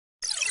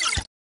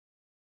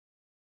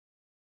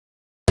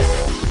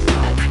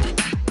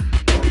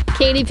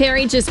Katy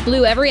Perry just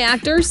blew every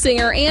actor,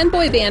 singer, and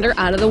boy bander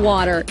out of the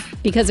water.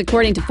 Because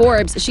according to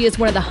Forbes, she is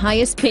one of the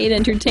highest paid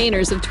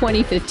entertainers of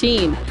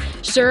 2015.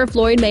 Sure,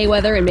 Floyd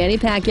Mayweather and Manny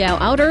Pacquiao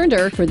out-earned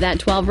her for that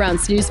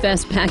 12-round snooze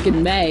fest back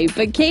in May,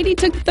 but Katy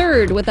took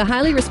third with a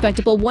highly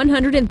respectable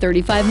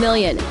 $135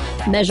 million,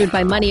 measured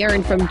by money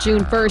earned from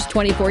June 1st,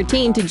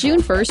 2014 to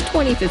June 1st,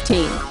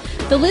 2015.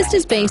 The list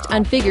is based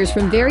on figures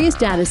from various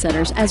data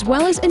centers as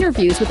well as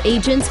interviews with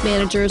agents,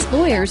 managers,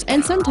 lawyers,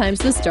 and sometimes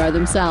the star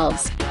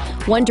themselves.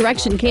 One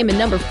Direction came in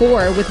number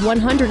 4 with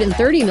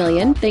 $130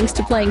 million, thanks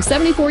to playing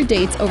 74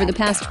 dates over the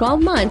past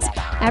 12 months,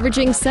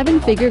 averaging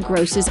 7-figure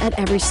grosses at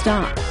every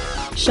stop.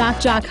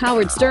 Shock jock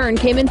Howard Stern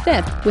came in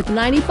 5th with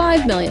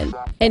 $95 million,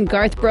 and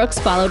Garth Brooks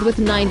followed with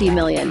 $90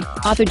 million.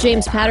 Author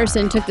James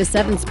Patterson took the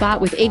 7th spot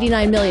with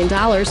 $89 million.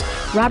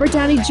 Robert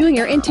Downey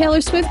Jr. and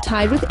Taylor Swift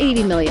tied with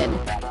 $80 million,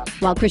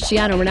 while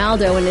Cristiano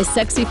Ronaldo and his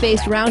sexy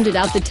face rounded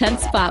out the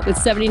 10th spot with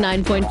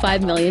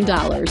 $79.5 million.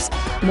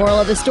 Moral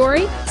of the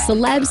story?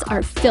 Celebs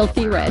are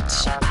filthy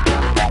rich.